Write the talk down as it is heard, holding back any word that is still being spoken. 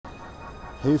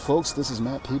Hey folks, this is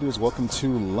Matt Peters. Welcome to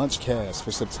Lunchcast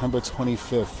for September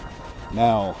 25th.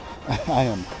 Now, I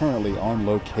am currently on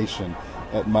location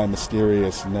at my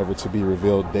mysterious,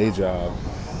 never-to-be-revealed day job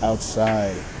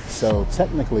outside. So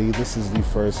technically, this is the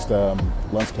first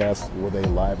Lunchcast with a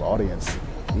live audience,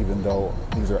 even though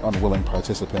these are unwilling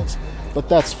participants. But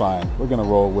that's fine. We're going to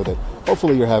roll with it.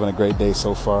 Hopefully you're having a great day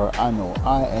so far. I know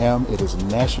I am. It is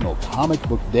National Comic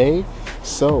Book Day.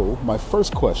 So my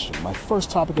first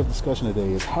topic of discussion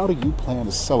today is, how do you plan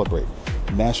to celebrate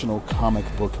National Comic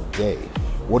Book Day?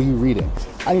 What are you reading?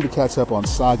 I need to catch up on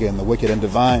Saga and the Wicked and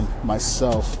Divine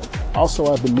myself.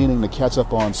 Also, I've been meaning to catch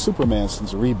up on Superman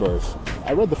since Rebirth.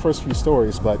 I read the first few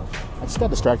stories, but I just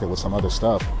got distracted with some other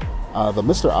stuff. The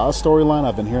Mr. Oz storyline,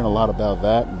 I've been hearing a lot about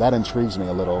that. That intrigues me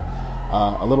a little.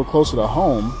 A little closer to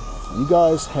home, you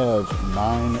guys have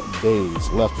 9 days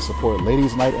left to support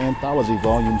Ladies Night Anthology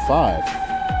Volume 5.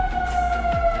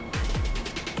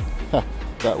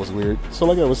 That was weird. So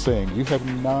like I was saying, you have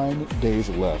 9 days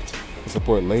left to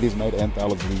support Ladies Night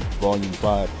Anthology Volume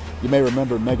 5. You may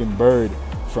remember Megan Bird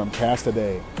from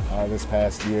Castaday this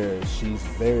past year. She's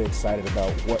very excited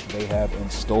about what they have in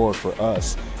store for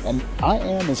us. And I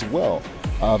am as well.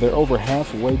 They're over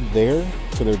halfway there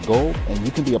to their goal, and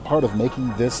you can be a part of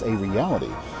making this a reality.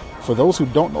 For those who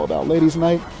don't know about Ladies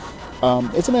Night,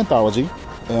 it's an anthology,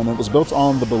 and it was built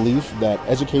on the belief that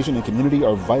education and community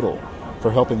are vital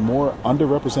for helping more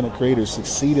underrepresented creators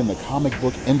succeed in the comic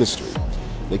book industry.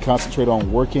 They concentrate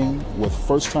on working with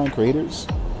first-time creators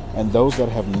and those that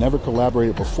have never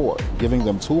collaborated before, giving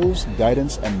them tools,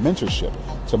 guidance, and mentorship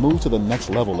to move to the next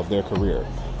level of their career.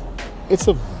 It's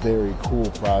a very cool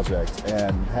project,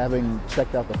 and having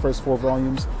checked out the first 4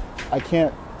 volumes, I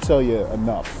can't tell you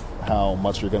enough how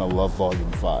much you're going to love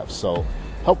Volume 5. So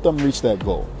help them reach that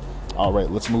goal. All right,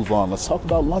 let's move on. Let's talk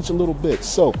about lunch a little bit.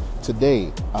 So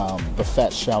today, the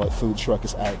Fat Shallot food truck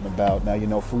is out and about. Now, you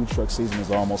know, food truck season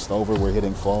is almost over. We're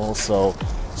hitting fall, so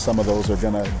some of those are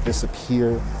going to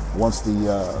disappear once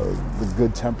the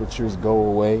good temperatures go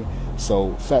away.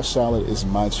 So Fat Shallot is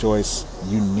my choice.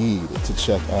 You need to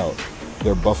check out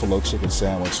their buffalo chicken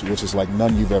sandwich, which is like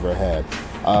none you've ever had.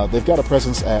 They've got a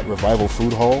presence at Revival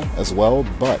Food Hall as well,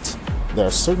 but there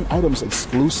are certain items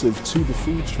exclusive to the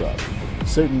food truck,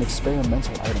 certain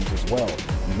experimental items as well.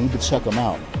 You need to check them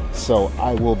out. So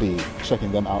I will be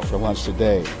checking them out for lunch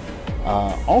today.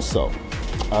 Also,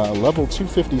 Level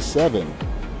 257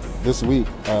 this week,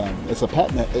 Level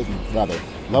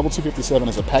 257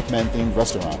 is a Pac-Man themed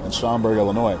restaurant in Schaumburg,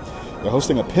 Illinois. They're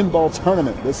hosting a pinball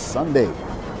tournament this Sunday.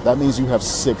 That means you have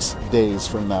 6 days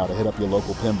from now to hit up your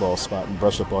local pinball spot and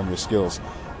brush up on your skills.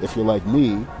 If you're like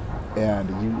me and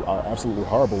you are absolutely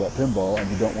horrible at pinball and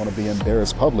you don't want to be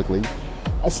embarrassed publicly,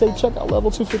 I say check out Level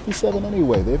 257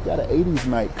 anyway. They've got an 80s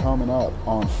night coming up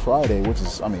on Friday, which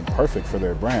is, perfect for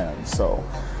their brand. So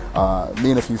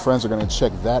me and a few friends are going to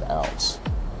check that out.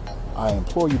 I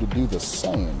implore you to do the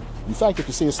same. In fact, if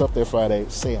you see us up there Friday,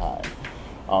 say hi.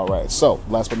 All right, so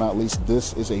last but not least,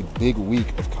 this is a big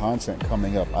week of content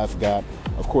coming up. I've got,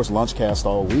 of course, Lunchcast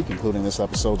all week, including this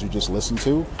episode you just listened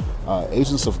to,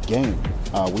 Agents of Game.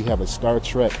 We have a Star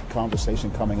Trek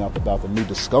conversation coming up about the new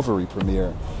Discovery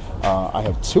premiere. I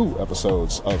have 2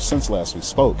 episodes of Since Last We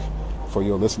Spoke for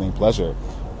your listening pleasure.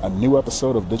 A new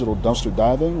episode of Digital Dumpster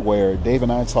Diving, where Dave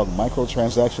and I talk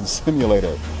Microtransaction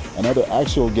Simulator and other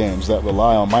actual games that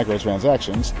rely on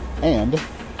microtransactions, and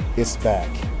it's back.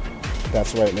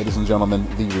 That's right, ladies and gentlemen,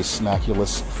 the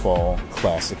Resnaculous Fall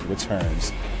Classic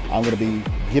returns. I'm going to be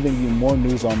giving you more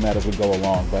news on that as we go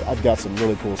along, but I've got some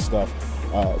really cool stuff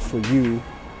for you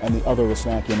and the other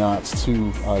Resnaculonauts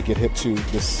to get hip to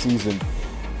this season.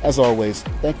 As always,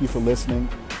 thank you for listening.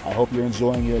 I hope you're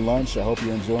enjoying your lunch. I hope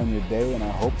you're enjoying your day, and I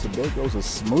hope today goes as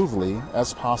smoothly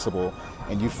as possible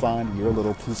and you find your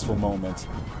little peaceful moment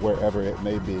wherever it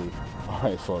may be. All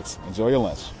right, folks, enjoy your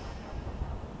lunch.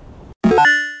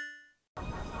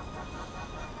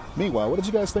 Meanwhile, what did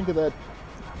you guys think of that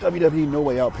WWE No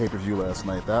Way Out pay-per-view last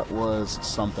night? That was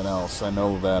something else. I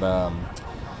know that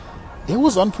it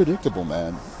was unpredictable,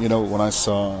 man. You know, when I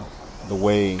saw the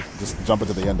way, just jump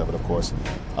into the end of it, of course,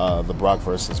 the Brock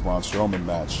versus Braun Strowman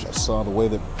match, I saw the way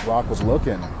that Brock was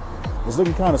looking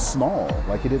kind of small.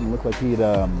 Like, he didn't look like he'd,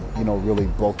 really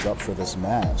bulked up for this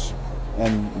match.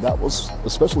 And that was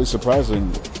especially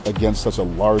surprising against such a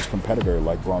large competitor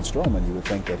like Braun Strowman. You would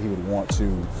think that he would want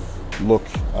to look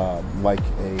like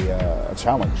a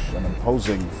challenge, an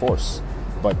imposing force,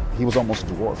 but he was almost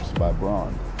dwarfed by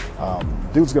Braun.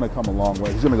 Dude's going to come a long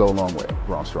way. He's going to go a long way,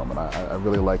 Braun Strowman. I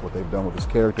really like what they've done with his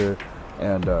character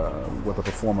and what the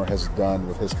performer has done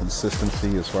with his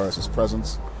consistency as far as his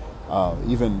presence.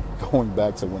 Even going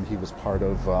back to when he was part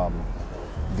of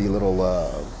the little,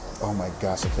 oh my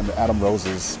gosh, I can't remember, Adam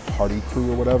Rose's party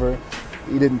crew or whatever.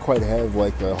 He didn't quite have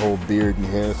like the whole beard and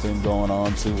hair thing going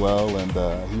on too well, and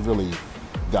he really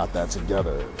got that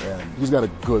together. And he's got a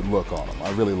good look on him.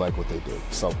 I really like what they did.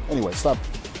 So anyway,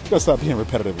 gotta stop being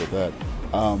repetitive with that.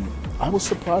 I was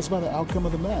surprised by the outcome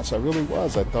of the match. I really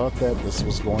was. I thought that this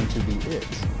was going to be it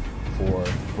for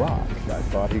Brock. I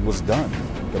thought he was done.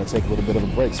 Going to take a little bit of a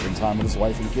break, spend time with his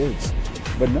wife and kids.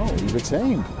 But no, he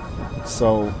retained.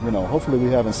 So, hopefully we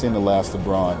haven't seen the last of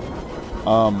Braun.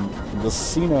 The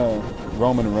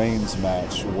Cena-Roman Reigns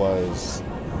match was,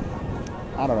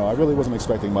 I don't know, I really wasn't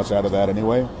expecting much out of that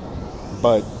anyway.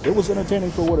 But it was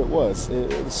entertaining for what it was.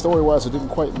 Story-wise, it didn't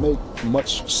quite make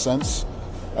much sense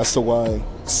as to why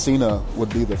Cena would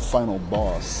be the final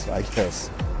boss, I guess,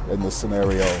 in this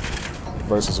scenario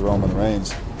versus Roman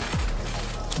Reigns.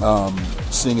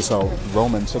 Seeing as how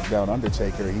Roman took down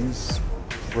Undertaker, he's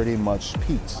pretty much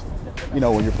peaked.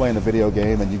 When you're playing a video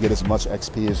game and you get as much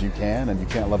XP as you can and you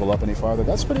can't level up any farther,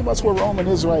 that's pretty much where Roman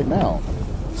is right now.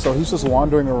 So he's just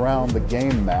wandering around the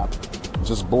game map,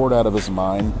 just bored out of his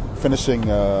mind, finishing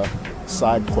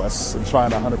side quests and trying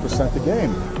to 100% the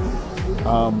game.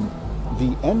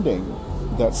 The ending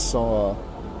that saw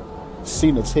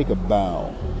Cena take a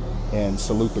bow and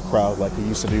salute the crowd like he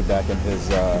used to do back in his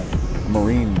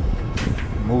Marine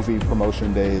movie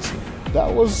promotion days,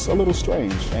 that was a little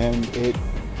strange, and it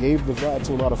gave the vibe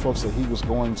to a lot of folks that he was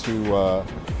going to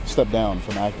step down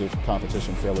from active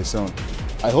competition fairly soon.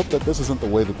 I hope that this isn't the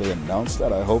way that they announced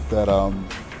that. I hope that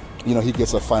he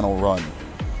gets a final run.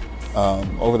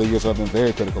 Over the years, I've been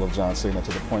very critical of John Cena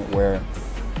to the point where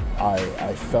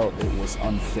I felt it was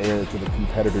unfair to the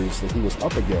competitors that he was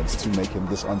up against to make him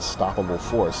this unstoppable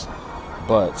force.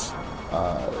 But,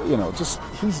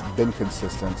 he's been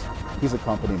consistent. He's a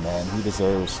company man. He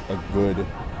deserves a good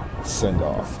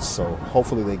send-off. So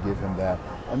hopefully they give him that.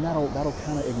 And that'll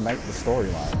kind of ignite the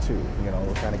storyline, too.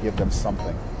 It'll kind of give them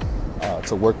something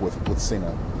to work with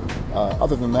Cena.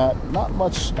 Other than that, not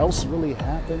much else really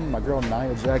happened. My girl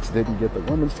Nia Jax didn't get the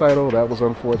women's title. That was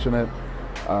unfortunate.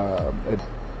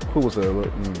 Who was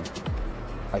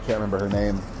I can't remember her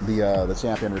name. The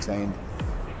champion retained.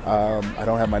 I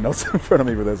don't have my notes in front of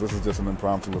me for this. This is just an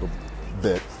impromptu little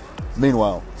bit.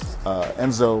 Meanwhile,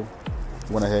 Enzo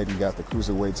went ahead and got the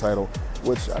Cruiserweight title,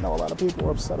 which I know a lot of people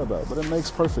are upset about, but it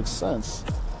makes perfect sense,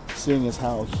 seeing as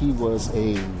how he was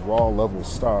a Raw level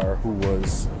star who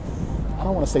was, I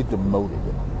don't want to say demoted,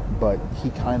 but he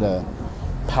kind of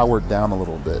powered down a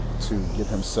little bit to get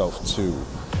himself to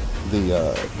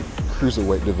the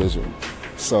Cruiserweight division.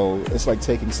 So it's like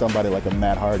taking somebody like a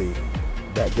Matt Hardy,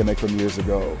 that gimmick from years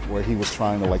ago, where he was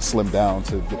trying to slim down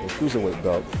to get the Cruiserweight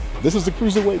belt. This is the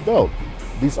Cruiserweight belt.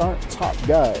 These aren't top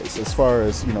guys as far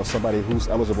as, somebody who's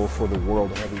eligible for the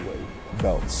World Heavyweight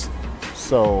belts.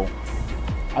 So,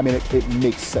 I mean, it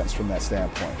makes sense from that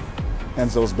standpoint.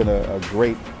 Enzo's been a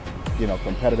great,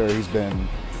 competitor. He's been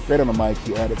great on the mic.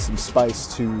 He added some spice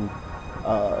to,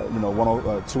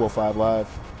 205 Live.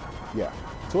 Yeah,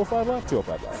 205 Live?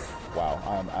 205 Live. Wow,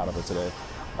 I'm out of it today.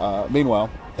 Meanwhile,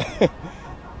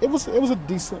 it was a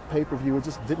decent pay-per-view. It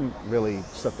just didn't really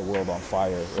set the world on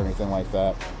fire or anything like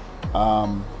that.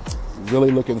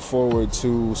 Really looking forward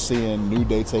to seeing New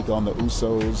Day take on the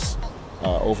Usos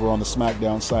over on the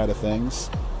SmackDown side of things.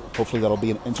 Hopefully that'll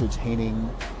be an entertaining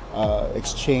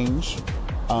exchange.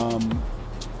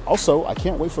 Also, I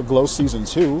can't wait for Glow Season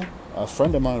 2. A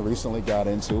friend of mine recently got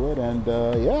into it, and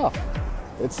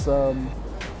it's a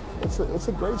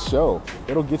great show.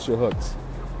 It'll get you hooked.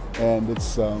 And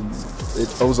it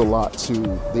owes a lot to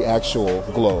the actual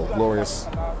Glow, Glorious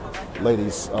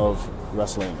Ladies of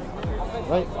Wrestling.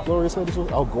 Right? Glorious Ladies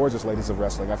of, Gorgeous Ladies of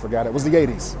Wrestling. I forgot it was the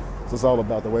 80s. So it's all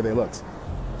about the way they looked.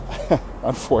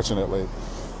 Unfortunately.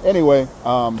 Anyway,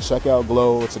 check out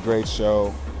Glow. It's a great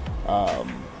show.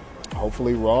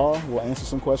 Hopefully Raw will answer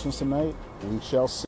some questions tonight. We shall see.